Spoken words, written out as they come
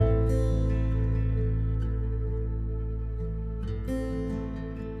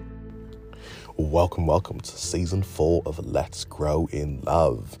Welcome to season 4 of Let's Grow in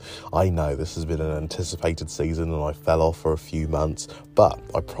Love. I know this has been an anticipated season and I fell off for a few months, but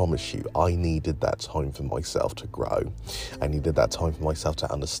I promise you, I needed that time for myself to grow. I needed that time for myself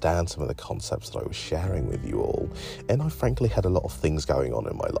to understand some of the concepts that I was sharing with you all. And I frankly had a lot of things going on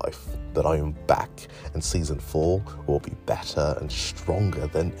in my life, but I am back and season 4 will be better and stronger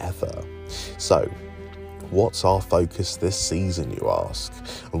than ever. So, what's our focus this season, you ask?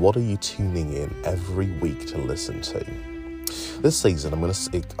 And what are you tuning in every week to listen to? This season, I'm going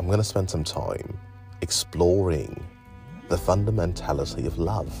to spend some time exploring the fundamentality of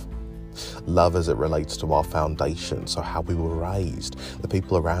love. Love as it relates to our foundation, so how we were raised, the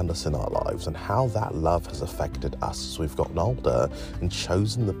people around us in our lives, and how that love has affected us as we've gotten older and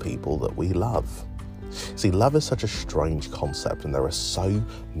chosen the people that we love. See, love is such a strange concept, and there are so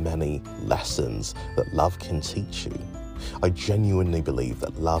many lessons that love can teach you. I genuinely believe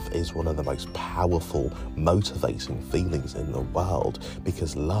that love is one of the most powerful, motivating feelings in the world,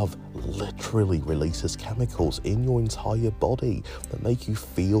 because love literally releases chemicals in your entire body that make you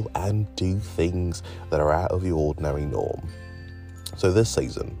feel and do things that are out of your ordinary norm. So this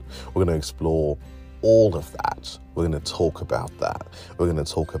season, we're going to explore all of that. We're going to talk about that. We're going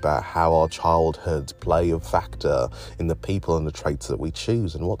to talk about how our childhoods play a factor in the people and the traits that we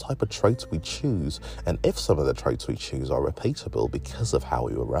choose, and what type of traits we choose, and if some of the traits we choose are repeatable because of how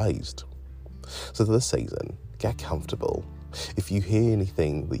we were raised. So this season, get comfortable. If you hear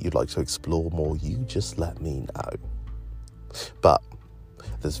anything that you'd like to explore more, you just let me know. But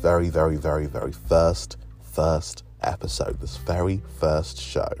this very first episode, this very first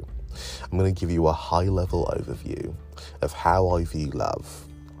show, I'm going to give you a high-level overview of how I view love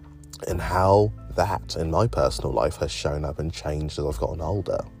and how that, in my personal life, has shown up and changed as I've gotten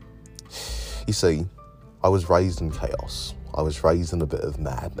older. You see, I was raised in chaos. I was raised in a bit of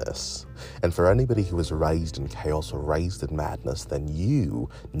madness. And for anybody who was raised in chaos or raised in madness, then you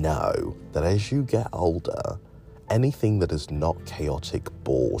know that as you get older, anything that is not chaotic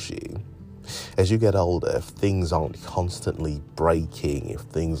bores you. As you get older, if things aren't constantly breaking, if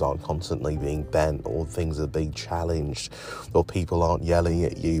things aren't constantly being bent, or things are being challenged, or people aren't yelling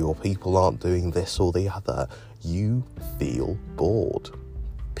at you, or people aren't doing this or the other, you feel bored.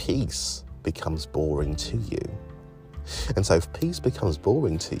 Peace becomes boring to you. And so if peace becomes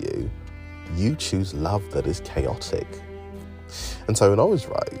boring to you, you choose love that is chaotic. And so when I was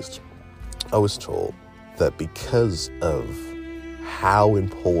raised, I was taught that because of how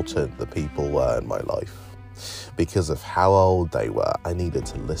important the people were in my life, because of how old they were, I needed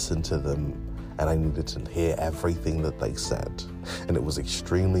to listen to them and I needed to hear everything that they said. And it was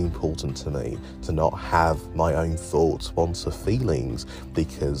extremely important to me to not have my own thoughts, wants, or feelings,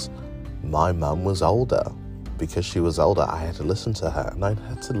 because my mum was older. Because she was older, I had to listen to her, and I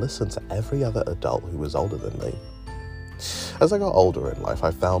had to listen to every other adult who was older than me. As I got older in life,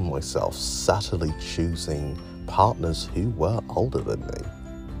 I found myself subtly choosing partners who were older than me.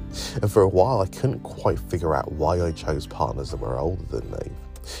 And for a while, I couldn't quite figure out why I chose partners that were older than me.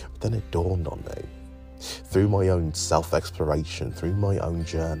 But then it dawned on me. Through my own self-exploration, through my own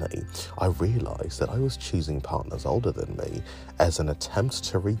journey, I realised that I was choosing partners older than me as an attempt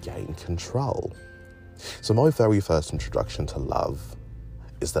to regain control. So my very first introduction to love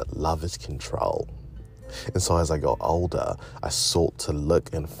is that love is control. And so as I got older, I sought to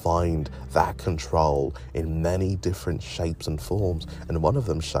look and find that control in many different shapes and forms. And one of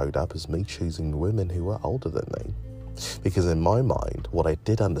them showed up as me choosing women who were older than me. Because in my mind, what I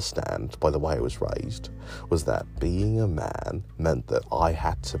did understand by the way I was raised was that being a man meant that I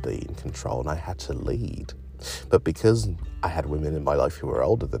had to be in control and I had to lead. But because I had women in my life who were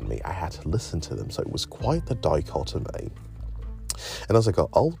older than me, I had to listen to them. So it was quite the dichotomy. And as I got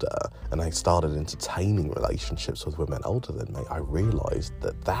older and I started entertaining relationships with women older than me, I realised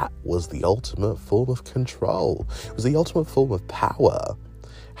that that was the ultimate form of control. It was the ultimate form of power.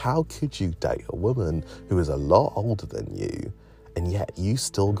 How could you date a woman who is a lot older than you, and yet you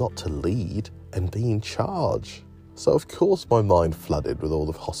still got to lead and be in charge? So of course my mind flooded with all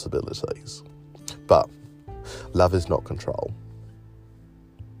the possibilities. But love is not control.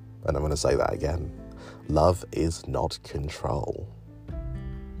 And I'm going to say that again. Love is not control.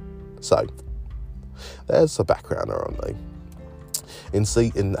 So, there's a backgrounder on me.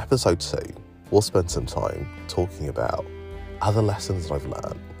 In episode 2, we'll spend some time talking about other lessons that I've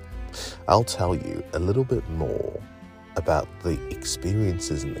learned. I'll tell you a little bit more about the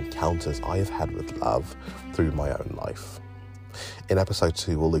experiences and encounters I have had with love through my own life. In episode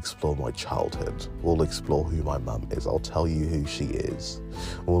 2, we'll explore my childhood. We'll explore who my mum is. I'll tell you who she is.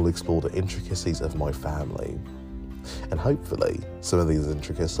 We'll explore the intricacies of my family. And hopefully, some of these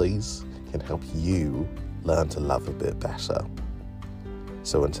intricacies can help you learn to love a bit better.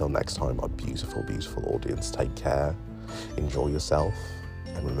 So until next time, my beautiful, beautiful audience, take care, enjoy yourself,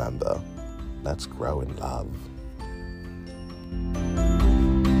 and remember, let's grow in love.